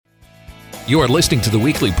You are listening to the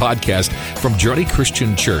weekly podcast from Journey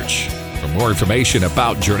Christian Church. For more information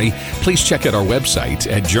about Journey, please check out our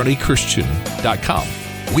website at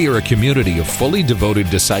journeychristian.com. We are a community of fully devoted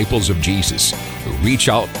disciples of Jesus who reach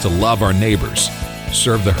out to love our neighbors,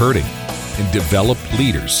 serve the hurting, and develop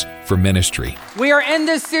leaders for ministry. We are in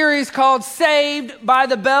this series called Saved by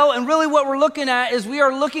the Bell, and really what we're looking at is we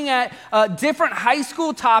are looking at different high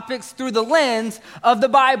school topics through the lens of the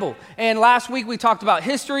Bible. And last week we talked about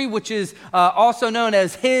history, which is also known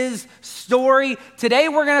as His Story. Today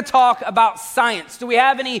we're going to talk about science. Do we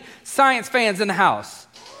have any science fans in the house?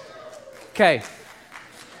 Okay.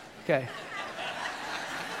 Let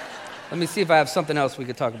me see if I have something else we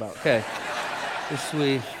could talk about. Okay.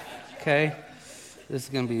 This is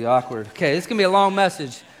going to be awkward. Okay, this is going to be a long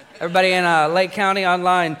message. Everybody in Lake County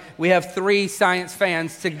online, we have 3 science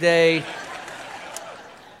fans today.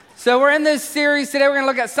 So we're in this series today. We're going to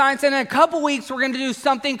look at science, and in a couple weeks, we're going to do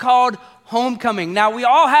something called homecoming. Now, we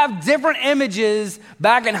all have different images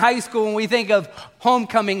back in high school when we think of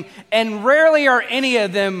homecoming, and rarely are any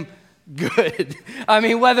of them good. I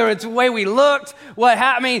mean, whether it's the way we looked,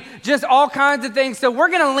 just all kinds of things. So we're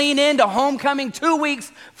going to lean into homecoming 2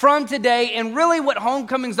 weeks from today. And really what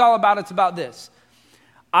homecoming is all about, it's about this.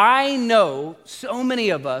 I know so many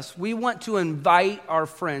of us, we want to invite our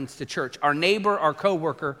friends to church, our neighbor, our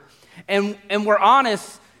coworker, and we're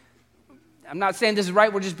honest. I'm not saying this is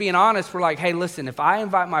right. We're just being honest. We're like, hey, listen, if I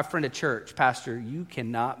invite my friend to church, Pastor, you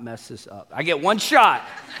cannot mess this up. I get one shot.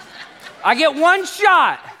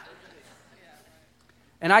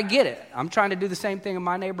 And I get it. I'm trying to do the same thing in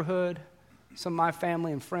my neighborhood, some of my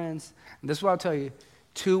family and friends. And this is what I'll tell you.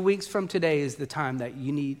 2 weeks from today is the time that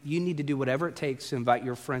you need to do whatever it takes to invite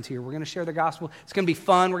your friends here. We're going to share the gospel. It's going to be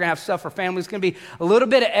fun. We're going to have stuff for families. It's going to be a little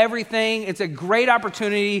bit of everything. It's a great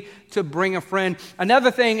opportunity to bring a friend.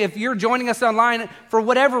 Another thing, if you're joining us online for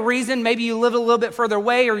whatever reason, maybe you live a little bit further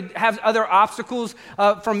away or have other obstacles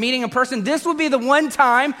from meeting in person, this will be the one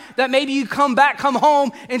time that maybe you come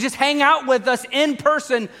home and just hang out with us in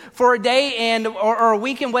person for a day or a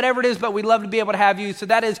weekend, whatever it is, but we'd love to be able to have you. So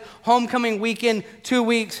that is homecoming weekend, 2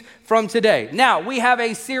 weeks from today. Now, we have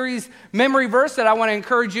a series memory verse that I want to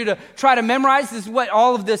encourage you to try to memorize. This is what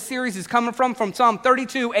all of this series is coming from Psalm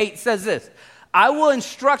 32:8 says this: I will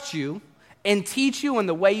instruct you and teach you in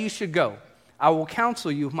the way you should go. I will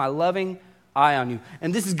counsel you with my loving eye on you.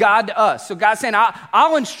 And this is God to us. So God's saying,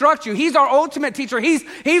 I'll instruct you. He's our ultimate teacher.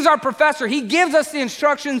 He's our professor. He gives us the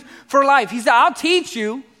instructions for life. He said, I'll teach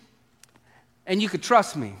you, and you could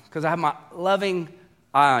trust me because I have my loving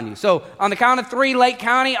eye on you. So on the count of 3, Lake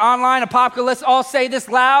County, online, Apopka, let's all say this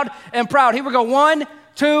loud and proud. Here we go. 1,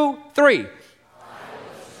 2, 3.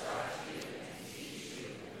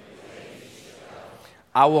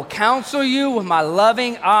 I will counsel you with my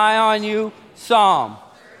loving eye on you. Psalm.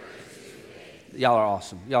 Y'all are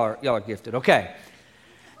awesome. Y'all are gifted. Okay.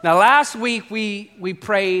 Now last week we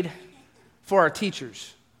prayed for our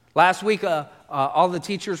teachers. Last week all the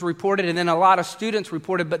teachers reported, and then a lot of students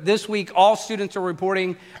reported. But this week, all students are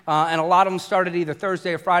reporting, and a lot of them started either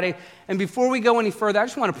Thursday or Friday. And before we go any further, I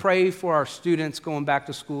just want to pray for our students going back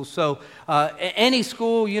to school. So any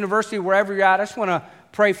school, university, wherever you're at, I just want to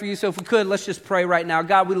pray for you. So if we could, let's just pray right now.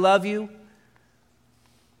 God, we love you.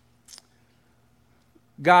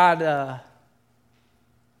 God,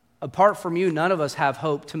 apart from you, none of us have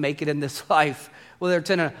hope to make it in this life, whether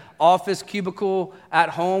it's in an office cubicle at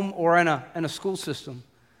home or in a school system.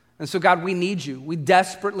 And so, God, we need you. We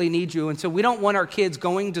desperately need you. And so we don't want our kids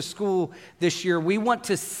going to school this year. We want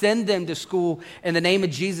to send them to school in the name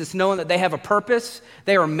of Jesus, knowing that they have a purpose.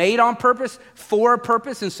 They are made on purpose, for a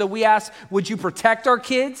purpose. And so we ask, would you protect our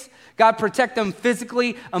kids? God, protect them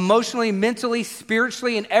physically, emotionally, mentally,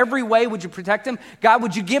 spiritually, in every way. Would you protect them? God,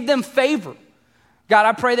 would you give them favor? God,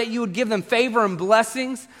 I pray that you would give them favor and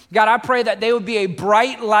blessings. God, I pray that they would be a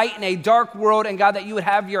bright light in a dark world. And God, that you would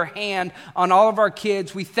have your hand on all of our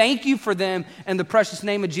kids. We thank you for them. In the precious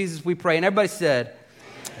name of Jesus, we pray. And everybody said,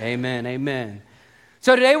 amen, amen.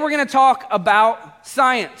 So today we're going to talk about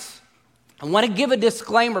science. I want to give a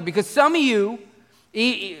disclaimer because some of you,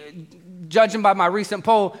 judging by my recent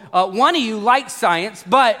poll, one of you likes science,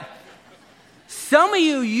 but some of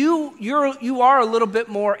you are a little bit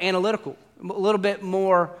more analytical, a little bit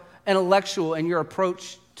more intellectual in your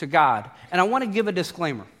approach to God. And I want to give a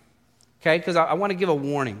disclaimer, okay? Because I want to give a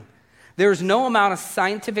warning. There's no amount of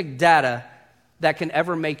scientific data that can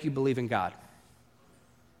ever make you believe in God.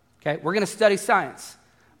 Okay? We're going to study science,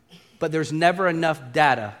 but there's never enough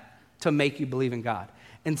data to make you believe in God.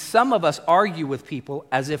 And some of us argue with people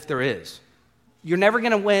as if there is. You're never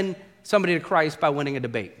going to win somebody to Christ by winning a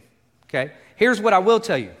debate, okay? Here's what I will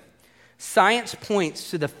tell you. Science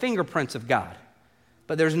points to the fingerprints of God,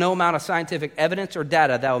 but there's no amount of scientific evidence or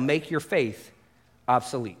data that will make your faith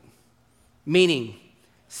obsolete. Meaning,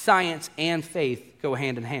 science and faith go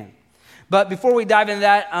hand in hand. But before we dive into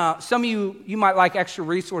that, some of you might like extra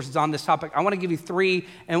resources on this topic. I want to give you 3,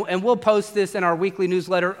 and we'll post this in our weekly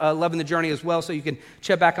newsletter, Loving the Journey, as well, so you can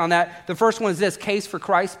check back on that. The first one is this, Case for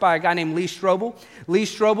Christ by a guy named Lee Strobel. Lee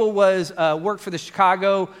Strobel worked for the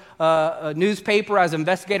Chicago newspaper as an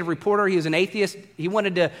investigative reporter. He was an atheist. He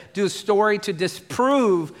wanted to do a story to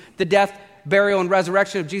disprove the death, burial, and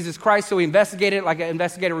resurrection of Jesus Christ. So he investigated it like an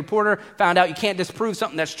investigative reporter, found out you can't disprove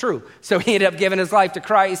something that's true. So he ended up giving his life to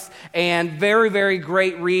Christ, and very, very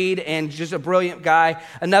great read and just a brilliant guy.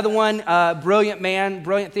 Another one, brilliant man,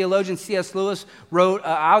 brilliant theologian, C.S. Lewis wrote,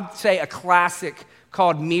 I would say, a classic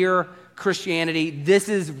called Mere Christianity. This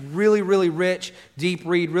is really, really rich, deep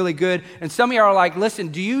read, really good. And some of you are like,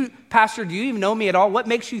 listen, Pastor, do you even know me at all? What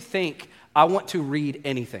makes you think I want to read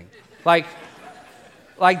anything?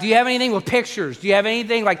 Like, do you have anything with pictures? Do you have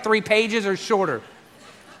anything like 3 pages or shorter?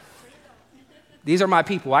 These are my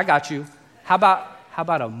people. I got you. How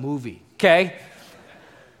about a movie? Okay.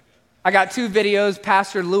 I got 2 videos.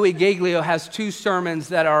 Pastor Louis Giglio has 2 sermons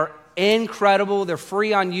that are incredible. They're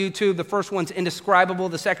free on YouTube. The first one's Indescribable.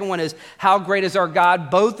 The second one is How Great Is Our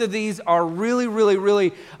God. Both of these are really, really,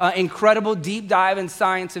 really incredible, deep dive in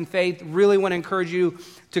science and faith. Really want to encourage you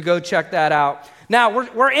to go check that out. Now,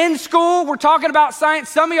 we're in school. We're talking about science.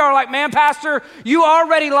 Some of you are like, man, Pastor, you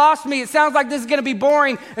already lost me. It sounds like this is going to be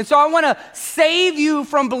boring. And so I want to save you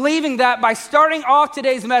from believing that by starting off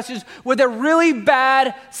today's message with a really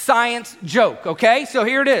bad science joke, okay? So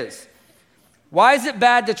here it is. Why is it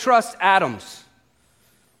bad to trust atoms?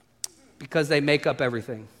 Because they make up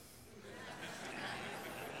everything.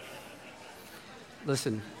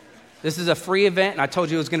 Listen, this is a free event, and I told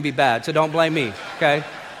you it was going to be bad, so don't blame me, okay?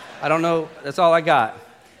 I don't know. That's all I got.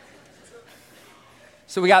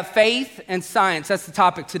 So we got faith and science. That's the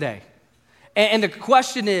topic today. And the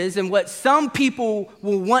question is, and what some people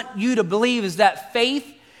will want you to believe is that faith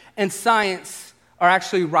and science are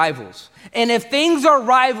actually rivals. And if things are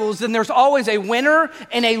rivals, then there's always a winner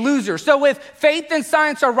and a loser. So if faith and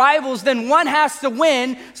science are rivals, then one has to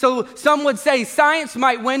win. So some would say science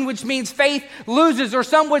might win, which means faith loses. Or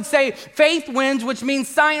some would say faith wins, which means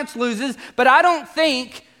science loses. But I don't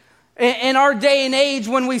think in our day and age,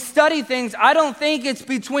 when we study things, I don't think it's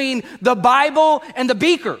between the Bible and the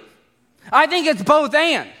beaker. I think it's both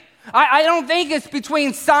and. I don't think it's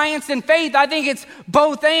between science and faith. I think it's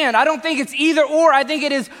both and. I don't think it's either or. I think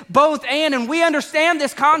it is both and we understand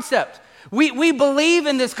this concept. We believe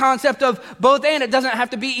in this concept of both and. It doesn't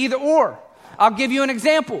have to be either or. I'll give you an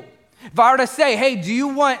example. If I were to say, hey, do you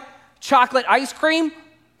want chocolate ice cream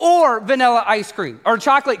or vanilla ice cream? Or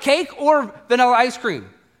chocolate cake or vanilla ice cream?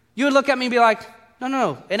 You would look at me and be like,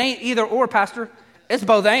 no, it ain't either or, Pastor. It's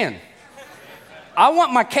both and. I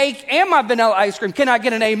want my cake and my vanilla ice cream. Can I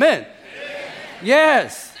get an amen?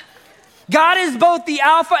 Yes. God is both the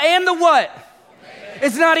Alpha and the what?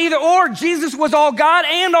 It's not either or. Jesus was all God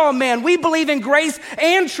and all man. We believe in grace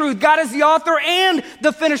and truth. God is the author and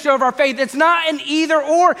the finisher of our faith. It's not an either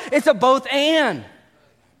or. It's a both and.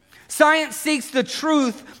 Science seeks the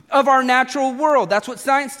truth of our natural world. That's what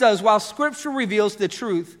science does, while Scripture reveals the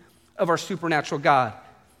truth of our supernatural God.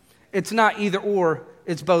 It's not either or,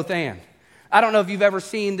 it's both and. I don't know if you've ever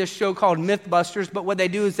seen this show called Mythbusters, but what they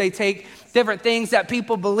do is they take different things that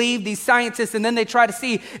people believe, these scientists, and then they try to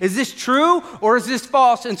see, is this true or is this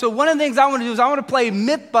false? And so one of the things I want to do is I want to play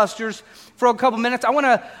Mythbusters for a couple minutes. I want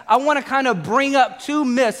to kind of bring up 2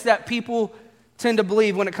 myths that people tend to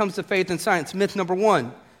believe when it comes to faith and science. Myth number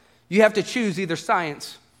 1, you have to choose either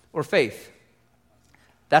science or faith.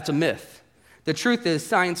 That's a myth. The truth is,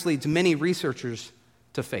 science leads many researchers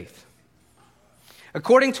to faith.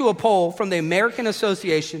 According to a poll from the American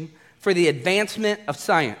Association for the Advancement of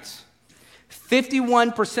Science,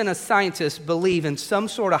 51% of scientists believe in some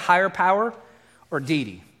sort of higher power or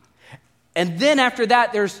deity. And then after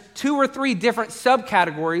that, there's 2 or 3 different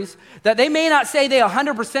subcategories that they may not say they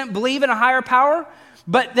 100% believe in a higher power,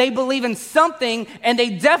 but they believe in something, and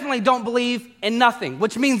they definitely don't believe in nothing,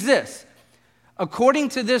 which means this. According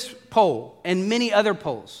to this poll and many other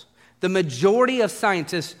polls, the majority of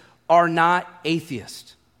scientists are not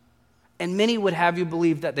atheists. And many would have you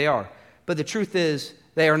believe that they are. But the truth is,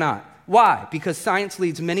 they are not. Why? Because science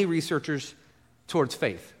leads many researchers towards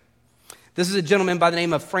faith. This is a gentleman by the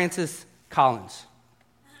name of Francis Collins.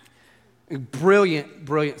 A brilliant,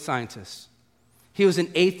 brilliant scientist. He was an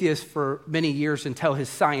atheist for many years until his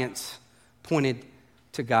science pointed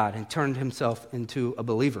to God and turned himself into a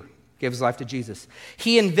believer. Gave his life to Jesus.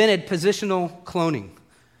 He invented positional cloning.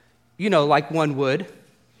 like one would.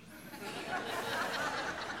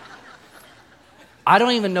 I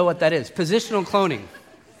don't even know what that is. Positional cloning.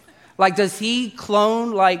 Like, does he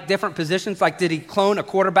clone like different positions? Like, did he clone a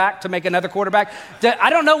quarterback to make another quarterback? I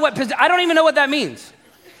don't even know what that means.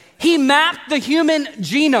 He mapped the human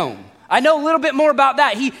genome. I know a little bit more about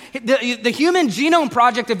that. The Human Genome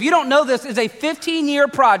Project, if you don't know this, is a 15-year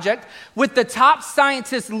project with the top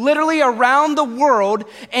scientists literally around the world,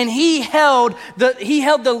 and he held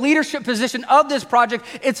the leadership position of this project.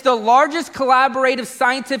 It's the largest collaborative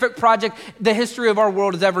scientific project the history of our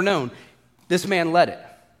world has ever known. This man led it.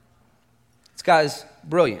 This guy's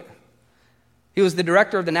brilliant. He was the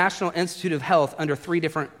director of the National Institute of Health under 3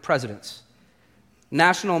 different presidents.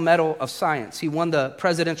 National Medal of Science. He won the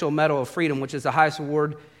Presidential Medal of Freedom, which is the highest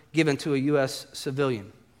award given to a U.S.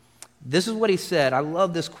 civilian. This is what he said. I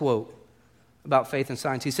love this quote about faith and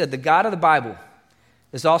science. He said, "The God of the Bible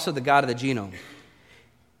is also the God of the genome.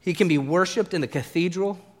 He can be worshiped in the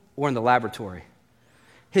cathedral or in the laboratory.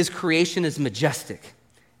 His creation is majestic.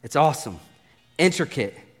 It's awesome,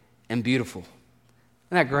 intricate, and beautiful."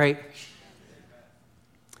 Isn't that great?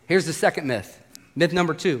 Here's the second myth. Myth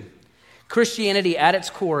number 2. Christianity at its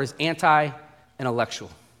core is anti-intellectual.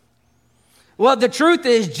 Well, the truth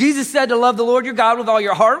is, Jesus said to love the Lord your God with all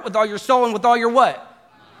your heart, with all your soul, and with all your what?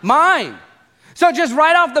 Mind. So just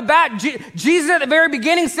right off the bat, Jesus at the very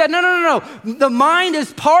beginning said, no. The mind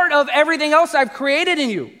is part of everything else I've created in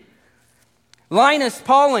you. Linus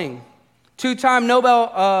Pauling, 2-time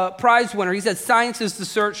Nobel Prize winner, he said, science is the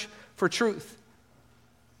search for truth.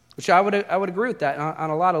 Which I would agree with that on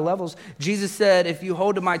a lot of levels. Jesus said, if you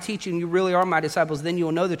hold to my teaching, you really are my disciples, then you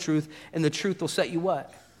will know the truth, and the truth will set you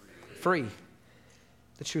what? Free.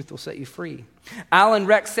 The truth will set you free. Alan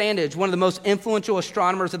Rex Sandage, one of the most influential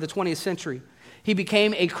astronomers of the 20th century, he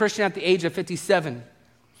became a Christian at the age of 57.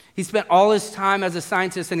 He spent all his time as a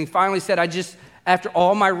scientist, and he finally said, after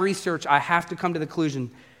all my research, I have to come to the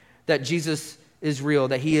conclusion that Jesus is real,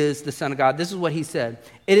 that he is the Son of God. This is what he said.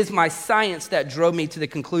 It is my science that drove me to the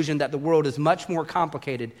conclusion that the world is much more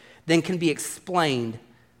complicated than can be explained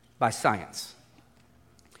by science.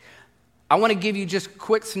 I want to give you just a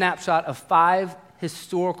quick snapshot of 5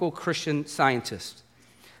 historical Christian scientists.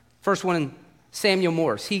 First one, Samuel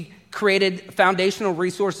Morse. He created foundational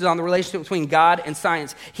resources on the relationship between God and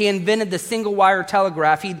science. He invented the single-wire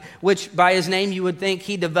telegraph, which by his name you would think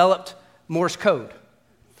he developed Morse code.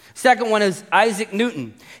 Second one is Isaac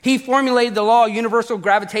Newton. He formulated the law of universal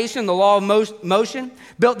gravitation, the law of motion,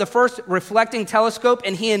 built the first reflecting telescope,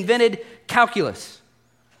 and he invented calculus.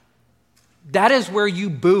 That is where you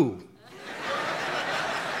boo.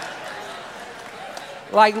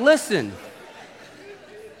 Like, listen.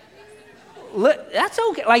 That's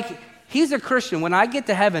okay. Like, he's a Christian. When I get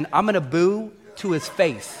to heaven, I'm going to boo to his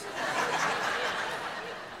face.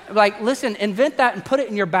 Like, listen, invent that and put it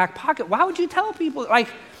in your back pocket. Why would you tell people? Like,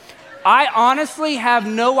 I honestly have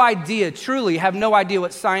no idea, truly have no idea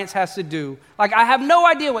what science has to do. Like, I have no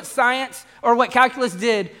idea what science or what calculus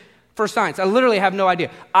did for science. I literally have no idea.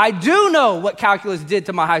 I do know what calculus did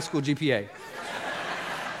to my high school GPA.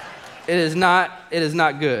 It is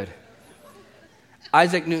not good.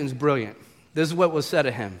 Isaac Newton's brilliant. This is what was said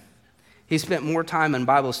of him. He spent more time in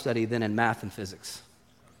Bible study than in math and physics.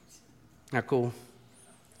 Isn't that cool?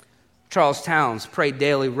 Charles Towns prayed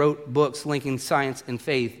daily, wrote books linking science and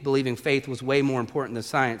faith, believing faith was way more important than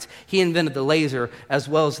science. He invented the laser as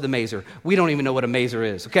well as the maser. We don't even know what a maser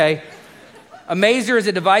is, okay? A maser is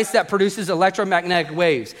a device that produces electromagnetic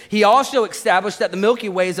waves. He also established that the Milky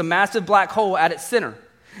Way is a massive black hole at its center.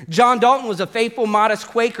 John Dalton was a faithful, modest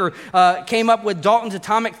Quaker, came up with Dalton's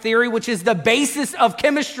atomic theory, which is the basis of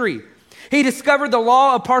chemistry. He discovered the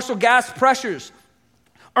law of partial gas pressures.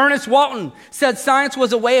 Ernest Walton said science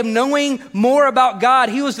was a way of knowing more about God.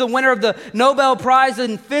 He was the winner of the Nobel Prize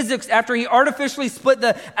in Physics after he artificially split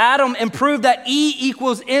the atom and proved that E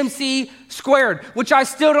equals MC squared, which I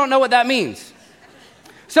still don't know what that means.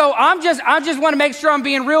 So I just want to make sure I'm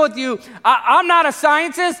being real with you. I'm not a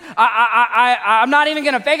scientist. I'm not even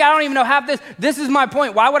going to fake it. I don't even know half this. This is my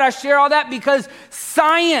point. Why would I share all that? Because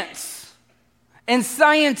science and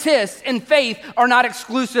scientists and faith are not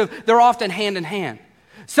exclusive. They're often hand in hand.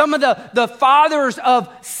 Some of the fathers of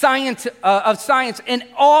science in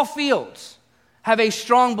all fields have a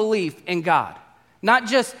strong belief in God, not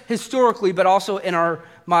just historically, but also in our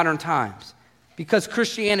modern times, because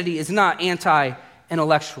Christianity is not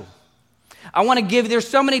anti-intellectual. I want to give, there's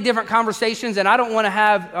so many different conversations, and I don't want to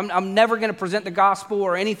I'm never going to present the gospel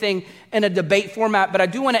or anything in a debate format, but I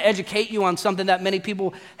do want to educate you on something that many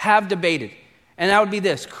people have debated, and that would be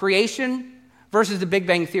this: creation versus the Big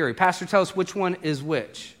Bang Theory. Pastor, tell us which one is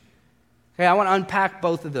which. Okay, I want to unpack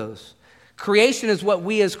both of those. Creation is what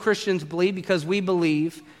we as Christians believe because we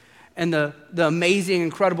believe in the amazing,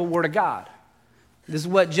 incredible Word of God. This is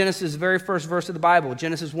what Genesis, very first verse of the Bible,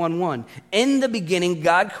 Genesis 1:1. In the beginning,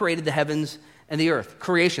 God created the heavens and the earth.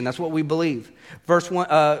 Creation, that's what we believe.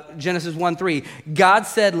 Genesis 1:3. God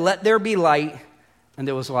said, let there be light, and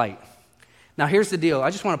there was light. Now here's the deal.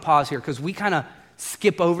 I just want to pause here because we kind of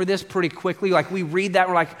skip over this pretty quickly. Like we read that,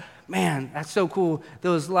 we're like, man, that's so cool.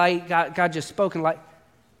 There was light. God just spoke and light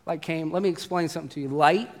came. Let me explain something to you.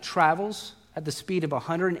 Light travels at the speed of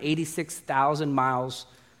 186,000 miles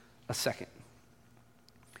a second.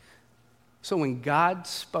 So when God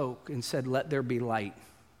spoke and said, let there be light,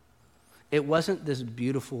 it wasn't this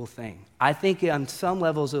beautiful thing. I think on some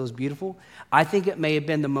levels it was beautiful. I think it may have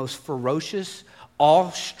been the most ferocious,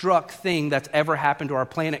 awestruck thing that's ever happened to our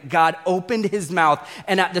planet. God opened his mouth,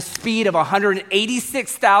 and at the speed of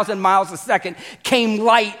 186,000 miles a second came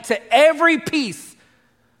light to every piece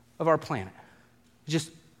of our planet,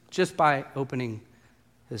 just by opening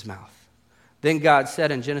his mouth. Then God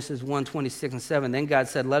said in Genesis 1:26-7, then God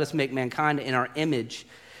said, let us make mankind in our image,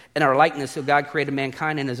 in our likeness. So God created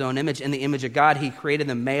mankind in his own image. In the image of God, he created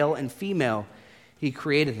them, male and female. He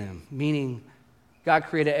created them, meaning God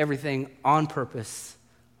created everything on purpose,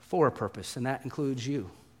 for a purpose, and that includes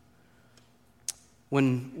you.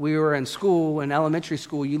 When we were in school, in elementary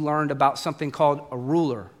school, you learned about something called a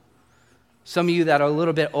ruler. Some of you that are a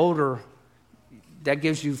little bit older, that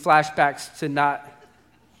gives you flashbacks to not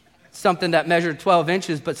something that measured 12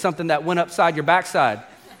 inches, but something that went upside your backside,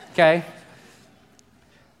 okay?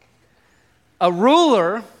 A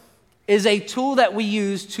ruler is a tool that we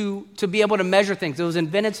use to be able to measure things. It was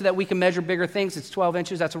invented so that we can measure bigger things. It's 12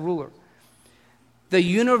 inches, that's a ruler. The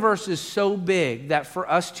universe is so big that for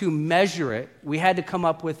us to measure it, we had to come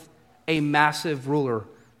up with a massive ruler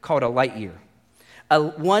called a light year.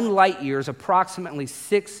 One light year is approximately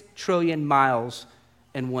 6 trillion miles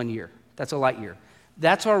in 1 year. That's a light year.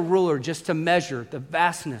 That's our ruler just to measure the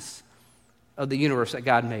vastness of the universe that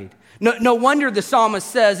God made. No wonder the psalmist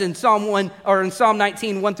says in Psalm 19,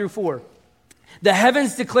 1-4, the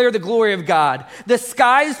heavens declare the glory of God. The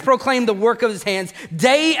skies proclaim the work of his hands.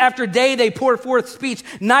 Day after day they pour forth speech.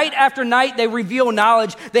 Night after night they reveal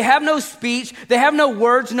knowledge. They have no speech. They have no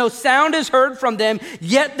words. No sound is heard from them.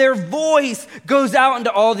 Yet their voice goes out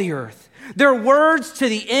into all the earth. Their words to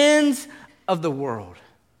the ends of the world.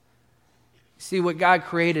 See, what God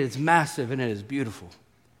created is massive and it is beautiful.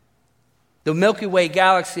 The Milky Way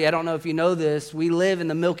galaxy, I don't know if you know this, we live in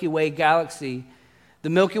the Milky Way galaxy. The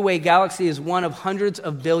Milky Way galaxy is one of hundreds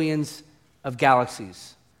of billions of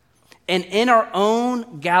galaxies. And in our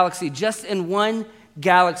own galaxy, just in one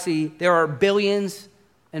galaxy, there are billions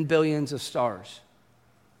and billions of stars.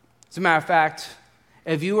 As a matter of fact,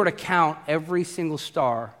 if you were to count every single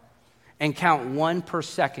star and count one per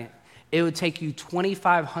second, it would take you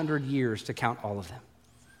 2,500 years to count all of them.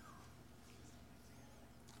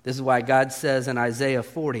 This is why God says in Isaiah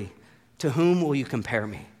 40, to whom will you compare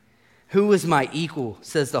me? Who is my equal,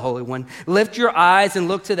 says the Holy One. Lift your eyes and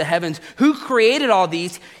look to the heavens. Who created all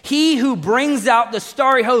these? He who brings out the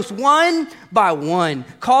starry host one by one,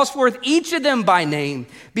 calls forth each of them by name.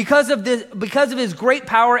 Because of his great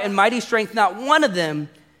power and mighty strength, not one of them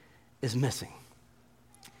is missing.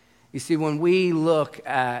 You see, when we look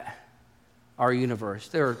at our universe,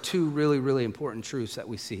 there are two really, really important truths that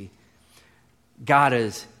we see. God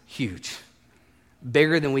is huge,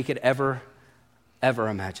 bigger than we could ever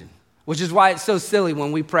imagine. Which is why it's so silly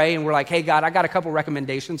when we pray and we're like, hey, God, I got a couple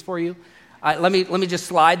recommendations for you. Let me just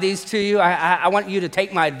slide these to you. I want you to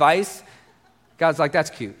take my advice. God's like, that's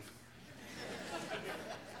cute.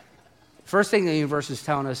 First thing the universe is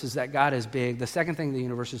telling us is that God is big. The second thing the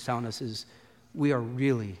universe is telling us is we are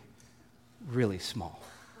really, really small.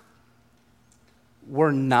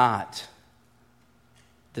 We're not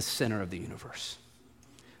the center of the universe.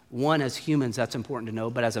 One, as humans, that's important to know,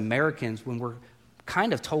 but as Americans, when we're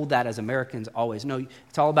kind of told that as Americans always, no,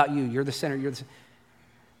 it's all about you. You're the center.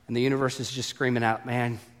 And the universe is just screaming out,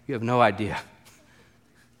 man, you have no idea.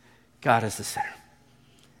 God is the center.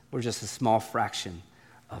 We're just a small fraction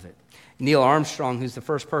of it. Neil Armstrong, who's the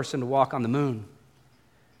first person to walk on the moon,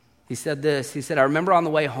 he said this. He said, I remember on the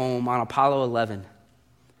way home on Apollo 11,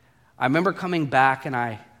 I remember coming back and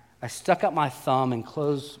I stuck up my thumb and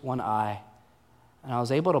closed one eye, and I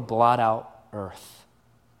was able to blot out Earth.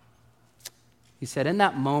 He said, in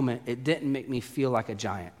that moment, it didn't make me feel like a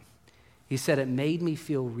giant. He said, it made me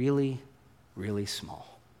feel really, really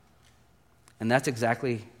small. And that's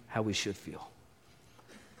exactly how we should feel.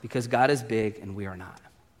 Because God is big and we are not.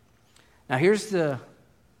 Now, here's the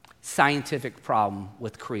scientific problem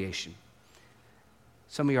with creation.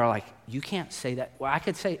 Some of you are like, you can't say that. Well, I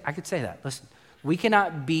could say that. Listen, we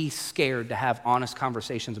cannot be scared to have honest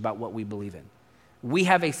conversations about what we believe in. We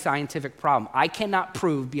have a scientific problem. I cannot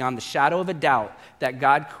prove beyond the shadow of a doubt that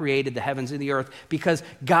God created the heavens and the earth because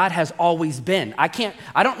God has always been. I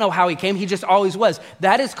don't know how he came. He just always was.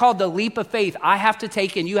 That is called the leap of faith I have to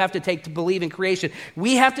take and you have to take to believe in creation.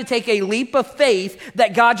 We have to take a leap of faith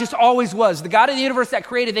that God just always was. The God of the universe that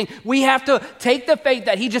created things, we have to take the faith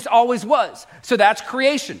that he just always was. So that's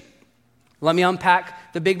creation. Let me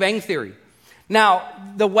unpack the Big Bang Theory. Now,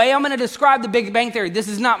 the way I'm going to describe the Big Bang Theory, this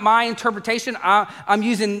is not my interpretation. I'm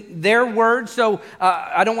using their words, so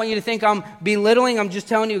I don't want you to think I'm belittling. I'm just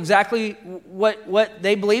telling you exactly what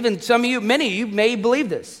they believe, and many of you may believe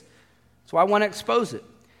this. So I want to expose it.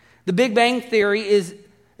 The Big Bang Theory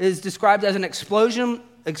is described as an explosion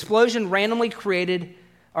randomly created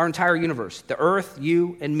our entire universe, the earth,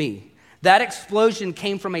 you, and me. That explosion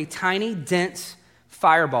came from a tiny, dense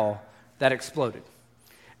fireball that exploded.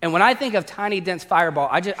 And when I think of tiny, dense fireball,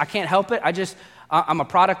 I can't help it. I'm a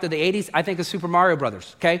product of the 80s. I think of Super Mario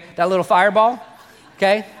Brothers, okay? That little fireball,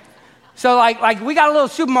 okay? So like we got a little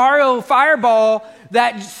Super Mario fireball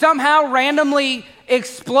that somehow randomly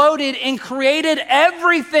exploded and created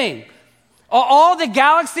everything. All the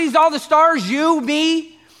galaxies, all the stars, you,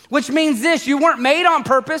 me, which means this, you weren't made on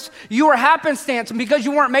purpose. You were happenstance. And because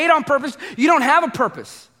you weren't made on purpose, you don't have a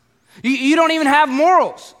purpose. You don't even have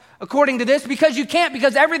morals. According to this, because you can't,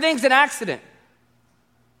 because everything's an accident.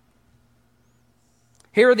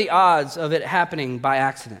 Here are the odds of it happening by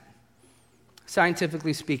accident.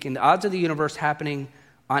 Scientifically speaking, the odds of the universe happening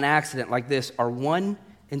on accident like this are 1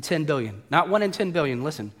 in 10 billion. Not 1 in 10 billion,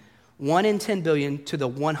 listen. 1 in 10 billion to the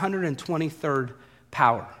 123rd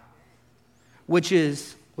power, which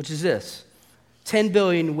is this, 10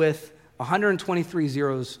 billion with 123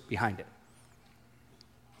 zeros behind it.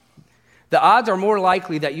 The odds are more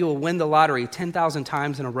likely that you will win the lottery 10,000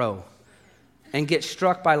 times in a row and get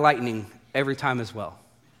struck by lightning every time as well.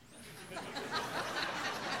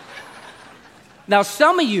 Now,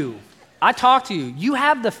 some of you, I talk to you, you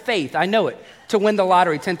have the faith, I know it, to win the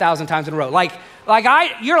lottery 10,000 times in a row.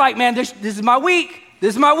 You're like, man, this is my week.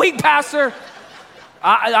 This is my week, Pastor.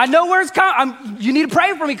 I know where it's coming. You need to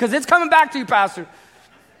pray for me because it's coming back to you, Pastor.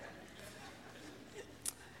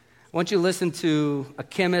 I want you to listen to a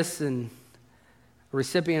chemist and a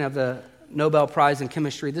recipient of the Nobel Prize in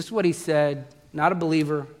Chemistry. This is what he said, not a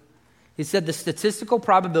believer. He said the statistical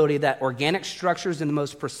probability that organic structures in the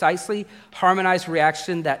most precisely harmonized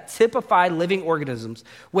reaction that typify living organisms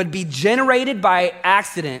would be generated by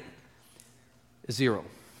accident is 0.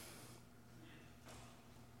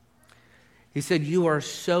 He said, you are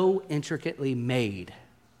so intricately made,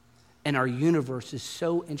 and our universe is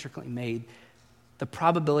so intricately made, the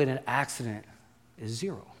probability of an accident is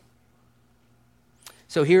 0.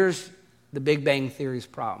 So here's the Big Bang Theory's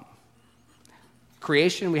problem.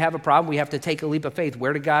 Creation, we have a problem. We have to take a leap of faith.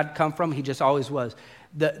 Where did God come from? He just always was.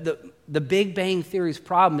 The Big Bang Theory's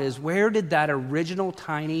problem is, where did that original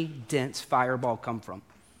tiny, dense fireball come from?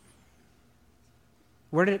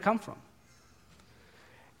 Where did it come from?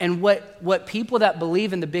 And what people that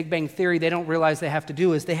believe in the Big Bang Theory, they don't realize they have to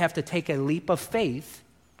do is they have to take a leap of faith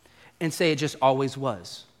and say it just always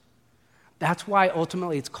was. That's why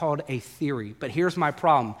ultimately it's called a theory. But here's my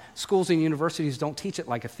problem. Schools and universities don't teach it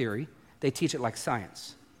like a theory. They teach it like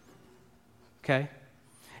science. Okay?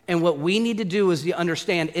 And what we need to do is to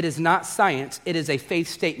understand it is not science. It is a faith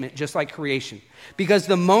statement, just like creation. Because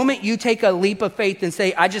the moment you take a leap of faith and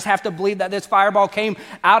say, I just have to believe that this fireball came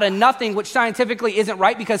out of nothing, which scientifically isn't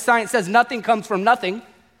right because science says nothing comes from nothing.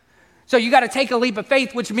 So you got to take a leap of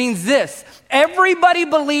faith, which means this. Everybody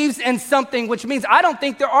believes in something, which means I don't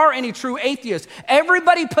think there are any true atheists.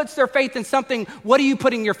 Everybody puts their faith in something. What are you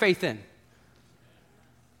putting your faith in?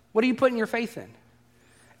 What are you putting your faith in?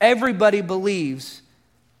 Everybody believes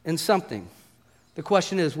in something. The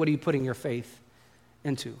question is, what are you putting your faith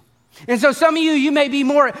into? And so some of you may be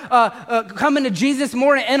more coming to Jesus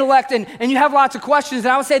more in intellect and you have lots of questions.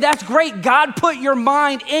 And I would say that's great. God put your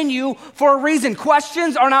mind in you for a reason.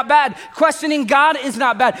 Questions are not bad. Questioning God is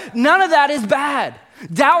not bad. None of that is bad.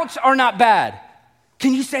 Doubts are not bad.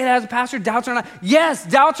 Can you say that as a pastor? Doubts are not? Yes,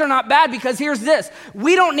 doubts are not bad because here's this.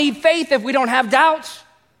 We don't need faith if we don't have doubts,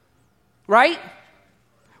 right?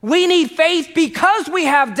 We need faith because we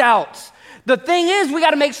have doubts. The thing is, we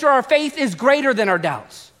got to make sure our faith is greater than our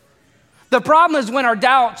doubts. The problem is when our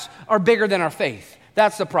doubts are bigger than our faith.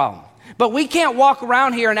 That's the problem. But we can't walk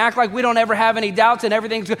around here and act like we don't ever have any doubts and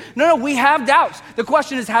everything's good. No, we have doubts. The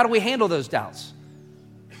question is, how do we handle those doubts?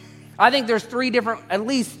 I think there's at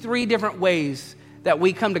least three different ways that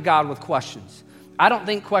we come to God with questions. I don't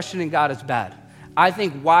think questioning God is bad. I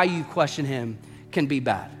think why you question him can be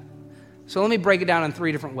bad. So let me break it down in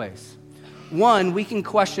 3 different ways. One, we can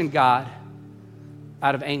question God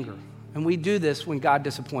out of anger. And we do this when God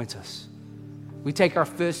disappoints us. We take our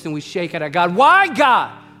fist and we shake it at God. Why,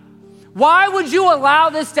 God? Why would you allow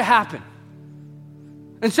this to happen?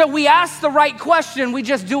 And so we ask the right question, we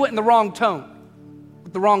just do it in the wrong tone,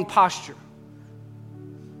 with the wrong posture.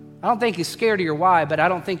 I don't think he's scared of your why, but I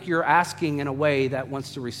don't think you're asking in a way that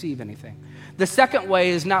wants to receive anything. The second way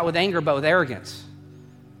is not with anger, but with arrogance.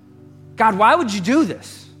 God, why would you do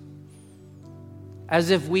this?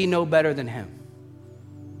 As if we know better than him.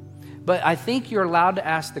 But I think you're allowed to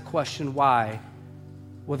ask the question why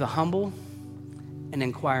with a humble and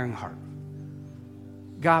inquiring heart.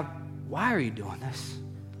 God, why are you doing this?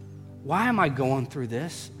 Why am I going through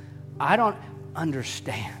this? I don't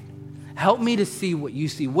understand. Help me to see what you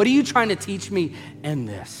see. What are you trying to teach me in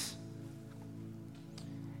this?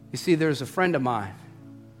 You see, there's a friend of mine.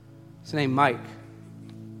 His name Mike.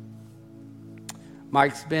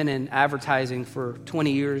 Mike's been in advertising for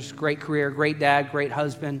 20 years. Great career, great dad, great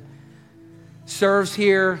husband. Serves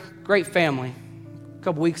here, great family. A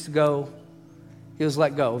couple weeks ago, he was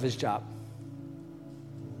let go of his job.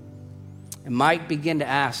 And Mike began to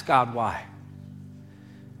ask God why.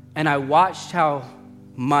 And I watched how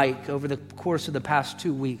Mike, over the course of the past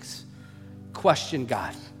 2 weeks, questioned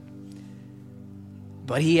God.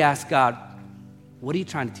 But he asked God, what are you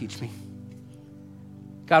trying to teach me?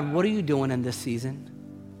 God, what are you doing in this season?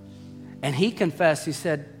 And he confessed, he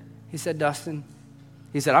said, Dustin,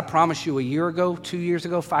 he said, I promise you a year ago, 2 years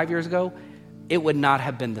ago, 5 years ago, it would not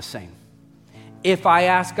have been the same. If I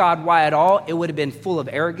asked God why at all, it would have been full of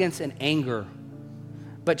arrogance and anger.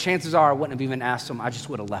 But chances are I wouldn't have even asked him. I just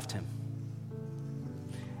would have left him.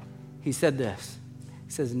 He said this.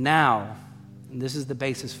 He says, now, and this is the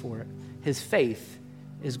basis for it, his faith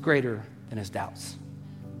is greater than his doubts.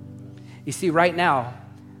 You see, right now,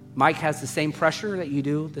 Mike has the same pressure that you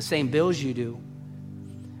do, the same bills you do.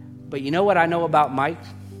 But you know what I know about Mike?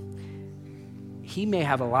 He may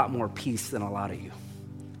have a lot more peace than a lot of you.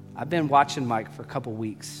 I've been watching Mike for a couple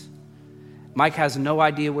weeks. Mike has no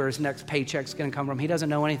idea where his next paycheck's going to come from. He doesn't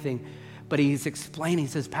know anything, but he's explaining.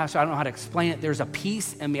 He says, Pastor, I don't know how to explain it. There's a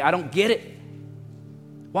peace in me. I don't get it.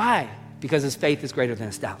 Why? Because his faith is greater than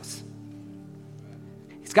his doubts.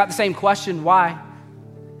 He's got the same question, why?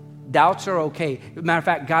 Doubts are okay. Matter of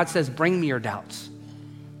fact, God says, bring me your doubts.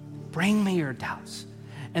 Bring me your doubts.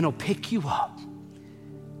 And he'll pick you up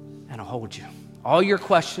and he'll hold you. All your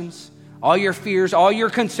questions, all your fears, all your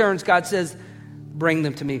concerns, God says, bring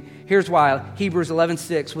them to me. Here's why. Hebrews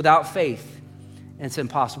 11:6, without faith, it's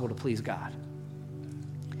impossible to please God.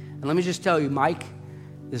 And let me just tell you, Mike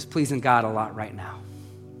is pleasing God a lot right now.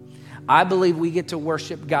 I believe we get to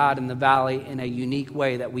worship God in the valley in a unique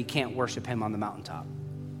way that we can't worship him on the mountaintop.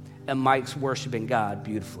 And Mike's worshiping God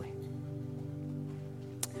beautifully.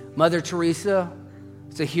 Mother Teresa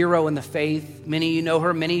is a hero in the faith. Many of you know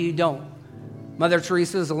her, many of you don't. Mother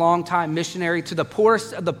Teresa is a longtime missionary to the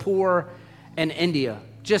poorest of the poor in India.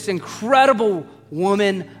 Just incredible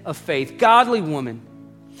woman of faith, godly woman.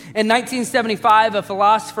 In 1975, a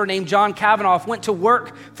philosopher named John Kavanaugh went to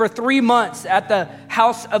work for 3 months at the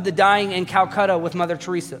House of the Dying in Calcutta with Mother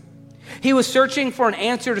Teresa. He was searching for an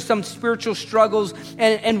answer to some spiritual struggles,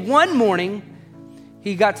 and one morning,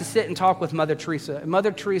 he got to sit and talk with Mother Teresa. And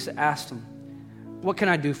Mother Teresa asked him, what can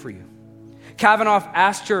I do for you? Kavanaugh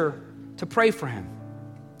asked her to pray for him.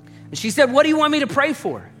 And she said, what do you want me to pray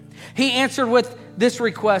for? He answered with this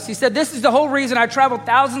request. He said, this is the whole reason I traveled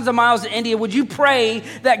thousands of miles to India. Would you pray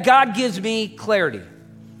that God gives me clarity?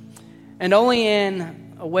 And only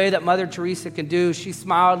in a way that Mother Teresa can do, she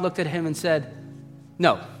smiled, looked at him and said,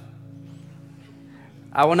 no,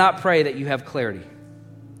 I will not pray that you have clarity.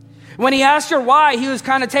 When he asked her why, he was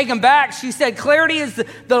kind of taken back. She said, clarity is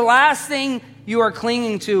the last thing you are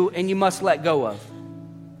clinging to and you must let go of.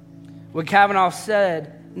 What Kavanaugh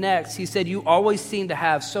said next, he said, you always seem to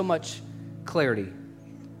have so much clarity.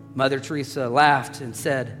 Mother Teresa laughed and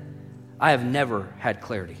said, I have never had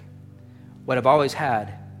clarity. What I've always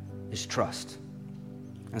had is trust.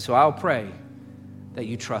 And so I'll pray that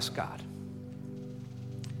you trust God.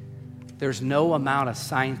 There's no amount of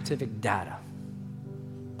scientific data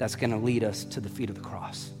that's going to lead us to the feet of the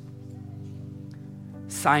cross.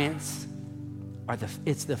 Science,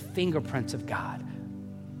 it's the fingerprints of God.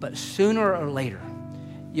 But sooner or later,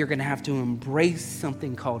 you're going to have to embrace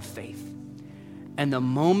something called faith. And the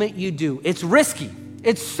moment you do, it's risky.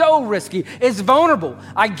 It's so risky. It's vulnerable.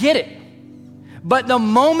 I get it. But the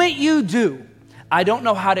moment you do, I don't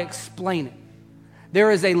know how to explain it. There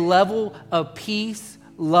is a level of peace,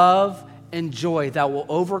 love, and joy that will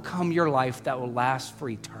overcome your life, that will last for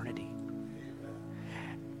eternity.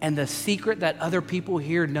 And the secret that other people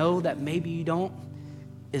here know that maybe you don't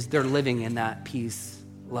is they're living in that peace,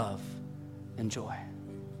 love, and joy.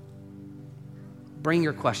 Bring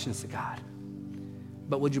your questions to God,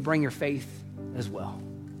 but would you bring your faith as well?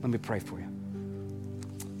 Let me pray for you.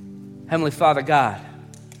 Heavenly Father God,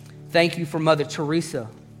 thank you for Mother Teresa.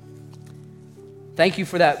 Thank you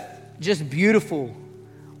for that just beautiful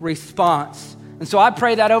response. And so I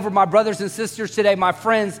pray that over my brothers and sisters today, my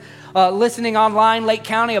friends listening online, Lake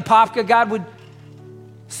County, Apopka. God,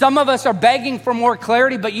 some of us are begging for more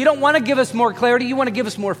clarity, but you don't want to give us more clarity. You want to give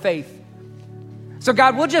us more faith. So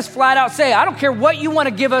God, we'll just flat out say, I don't care what you want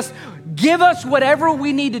to give us whatever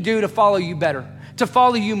we need to do to follow you better, to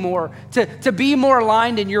follow you more, to be more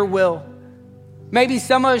aligned in your will. Maybe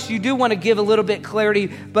some of us, you do want to give a little bit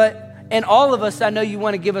clarity, and all of us, I know you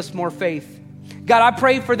want to give us more faith. God, I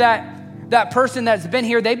pray for that person that's been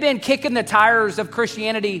here. They've been kicking the tires of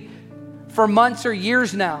Christianity for months or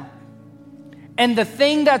years now. And the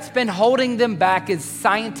thing that's been holding them back is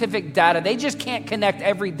scientific data. They just can't connect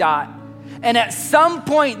every dot. And at some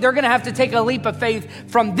point, they're going to have to take a leap of faith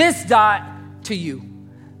from this dot to you.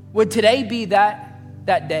 Would today be that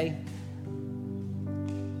day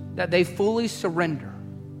that they fully surrender?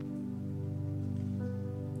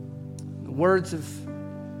 The words of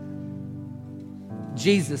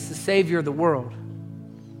Jesus, the Savior of the world.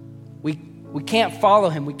 We can't follow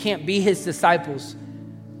him. We can't be his disciples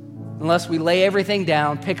unless we lay everything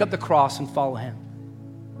down, pick up the cross, and follow him.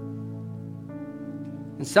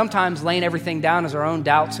 And sometimes laying everything down is our own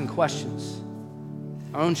doubts and questions,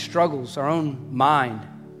 our own struggles, our own mind.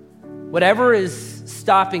 Whatever is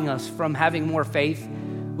stopping us from having more faith,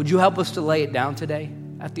 would you help us to lay it down today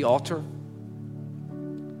at the altar?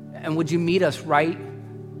 And would you meet us right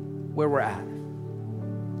where we're at?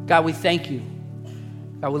 God, we thank you.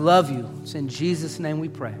 God, we love you. It's in Jesus' name we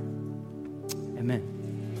pray. Amen.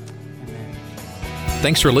 Amen.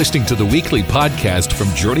 Thanks for listening to the weekly podcast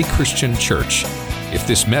from Journey Christian Church. If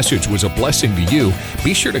this message was a blessing to you,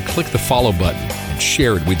 be sure to click the follow button and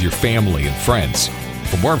share it with your family and friends.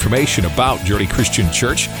 For more information about Journey Christian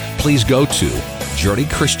Church, please go to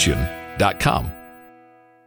journeychristian.com.